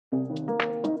With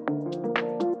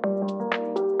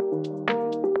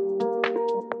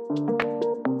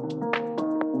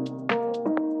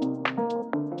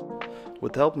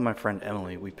the help of my friend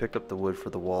Emily, we picked up the wood for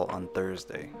the wall on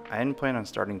Thursday. I hadn't planned on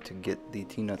starting to get the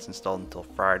T-nuts installed until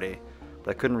Friday,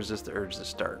 but I couldn't resist the urge to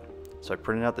start. So I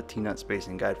printed out the T-nut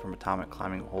spacing guide from Atomic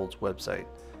Climbing Hold's website,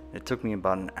 and it took me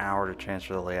about an hour to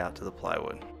transfer the layout to the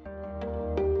plywood.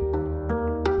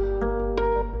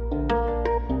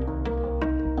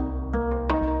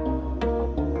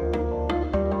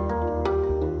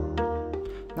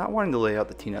 Not wanting to lay out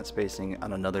the T-nut spacing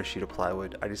on another sheet of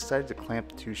plywood, I decided to clamp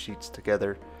the two sheets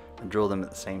together and drill them at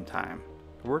the same time.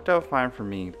 It worked out fine for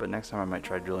me, but next time I might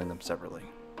try drilling them separately.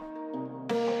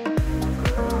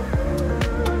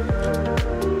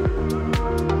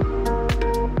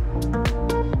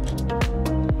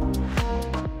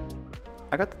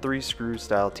 I got the 3-screw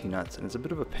style T-nuts, and it's a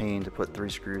bit of a pain to put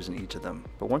 3 screws in each of them,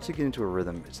 but once you get into a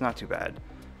rhythm, it's not too bad,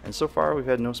 and so far we've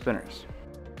had no spinners.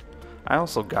 I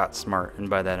also got smart, and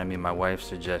by that I mean my wife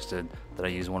suggested that I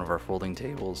use one of our folding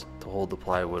tables to hold the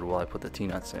plywood while I put the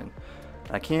T-nuts in.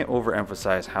 I can't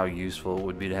overemphasize how useful it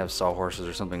would be to have sawhorses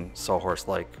or something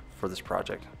sawhorse-like for this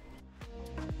project.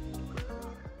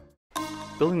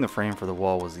 Building the frame for the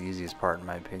wall was the easiest part in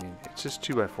my opinion. It's just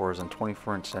 2x4s on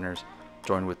 24-inch centers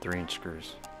joined with 3-inch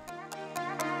screws.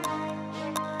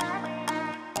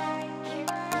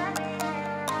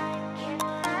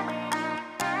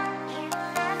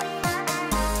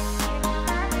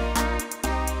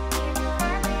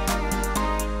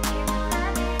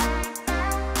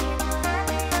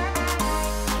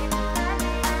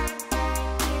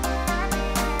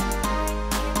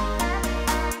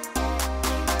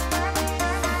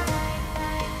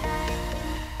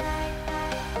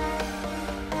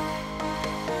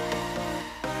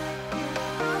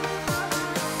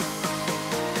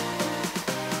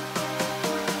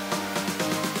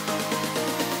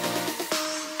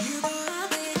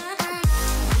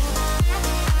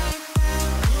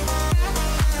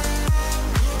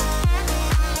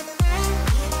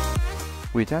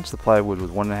 We attached the plywood with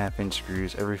 1.5-inch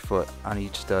screws every foot on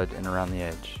each stud and around the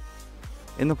edge.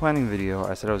 In the planning video,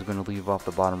 I said I was going to leave off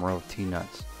the bottom row of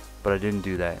T-nuts, but I didn't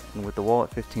do that, and with the wall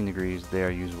at 15 degrees, they are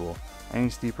usable.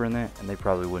 Any steeper than that, and they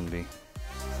probably wouldn't be.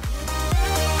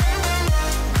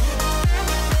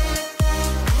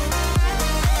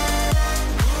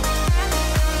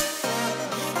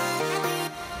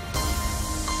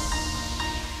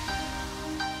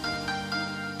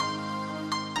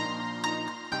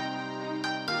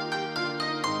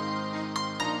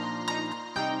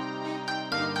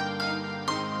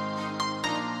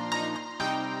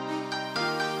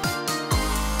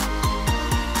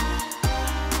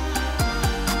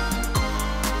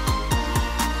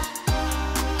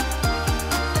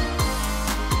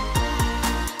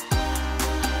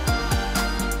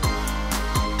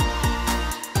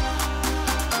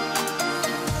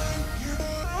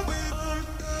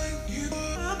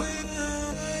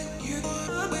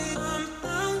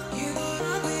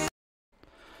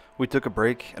 We took a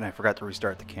break and I forgot to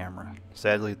restart the camera.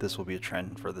 Sadly, this will be a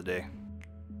trend for the day.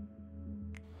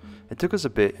 It took us a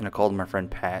bit and I called my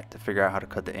friend Pat to figure out how to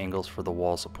cut the angles for the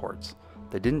wall supports.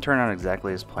 They didn't turn out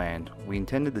exactly as planned. We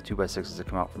intended the 2x6s to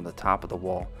come out from the top of the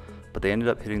wall, but they ended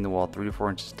up hitting the wall 3 to 4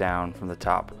 inches down from the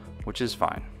top, which is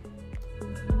fine.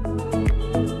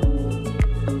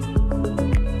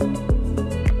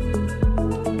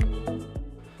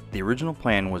 The original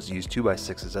plan was to use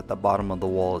 2x6s at the bottom of the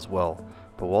wall as well,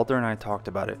 but Walter and I talked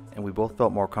about it and we both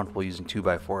felt more comfortable using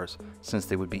 2x4s since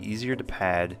they would be easier to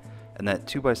pad and that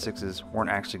 2x6s weren't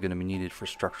actually going to be needed for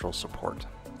structural support.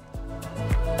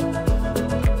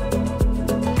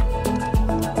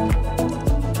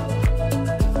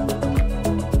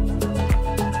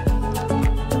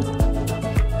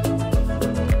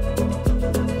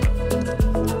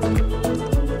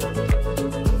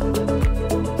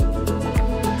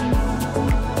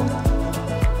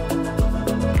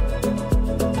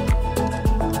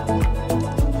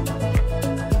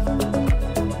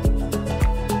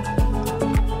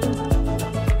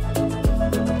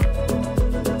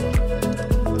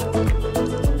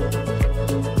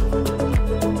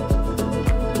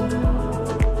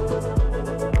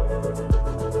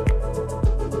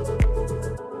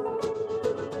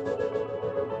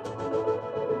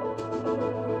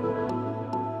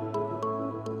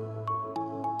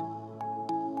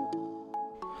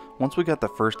 Once we got the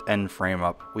first end frame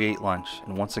up, we ate lunch,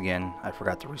 and once again, I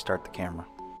forgot to restart the camera.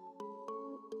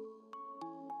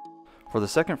 For the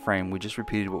second frame, we just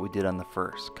repeated what we did on the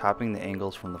first, copying the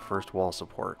angles from the first wall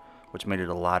support, which made it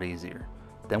a lot easier.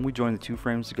 Then we joined the two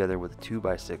frames together with a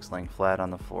 2x6 laying flat on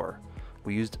the floor.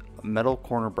 we used metal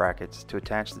corner brackets to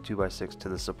attach the 2x6 to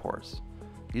the supports.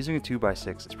 Using a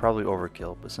 2x6 is probably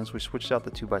overkill, but since we switched out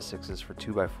the 2x6s for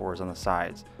 2x4s on the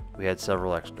sides, we had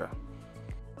several extra.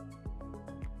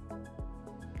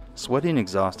 Sweaty and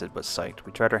exhausted but psyched,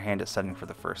 we tried our hand at setting for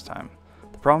the first time.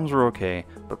 The problems were okay,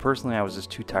 but personally I was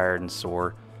just too tired and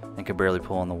sore and could barely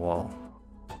pull on the wall.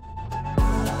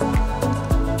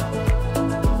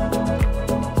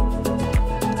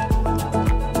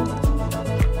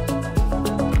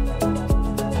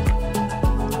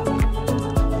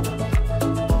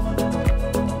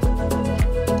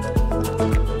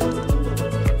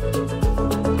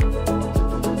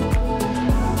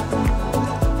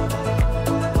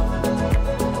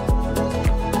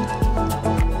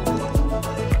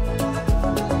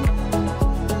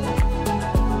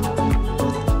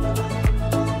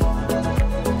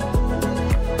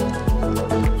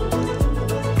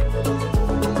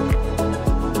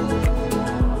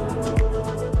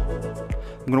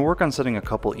 I'm going to work on setting a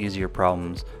couple easier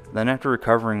problems, then after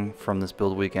recovering from this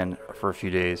build weekend for a few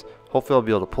days, hopefully I'll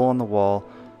be able to pull on the wall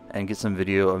and get some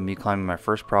video of me climbing my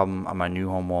first problem on my new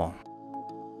home wall.